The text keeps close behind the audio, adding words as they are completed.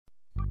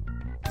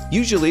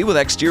Usually with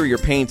exterior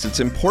paints, it's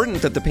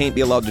important that the paint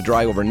be allowed to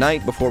dry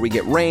overnight before we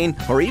get rain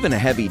or even a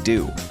heavy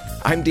dew.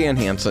 I'm Dan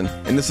Hansen,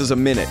 and this is a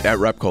Minute at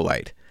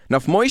Repcolite. Now,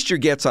 if moisture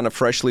gets on a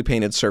freshly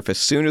painted surface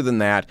sooner than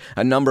that,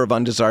 a number of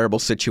undesirable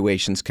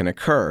situations can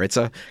occur. It's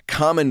a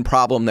common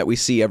problem that we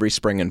see every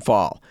spring and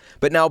fall.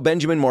 But now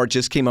Benjamin Moore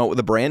just came out with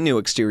a brand new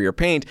exterior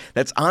paint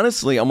that's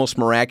honestly almost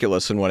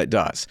miraculous in what it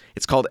does.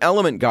 It's called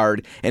Element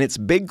Guard, and its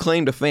big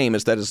claim to fame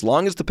is that as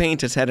long as the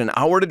paint has had an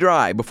hour to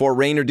dry before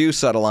rain or dew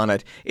settle on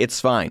it, it's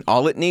fine.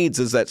 All it needs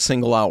is that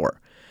single hour.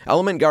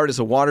 Element Guard is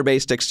a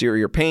water-based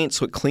exterior paint,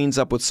 so it cleans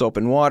up with soap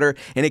and water,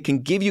 and it can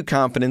give you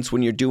confidence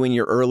when you're doing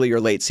your early or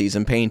late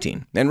season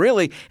painting. And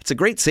really, it's a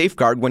great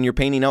safeguard when you're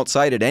painting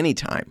outside at any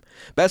time.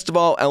 Best of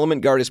all,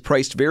 Element Guard is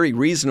priced very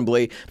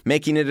reasonably,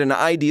 making it an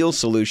ideal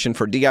solution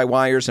for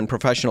DIYers and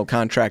professional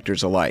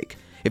contractors alike.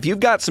 If you've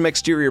got some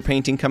exterior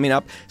painting coming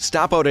up,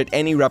 stop out at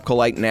any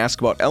Repcolite and ask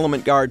about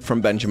Element Guard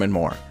from Benjamin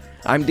Moore.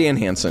 I'm Dan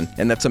Hansen,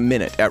 and that's a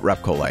Minute at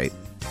Repcolite.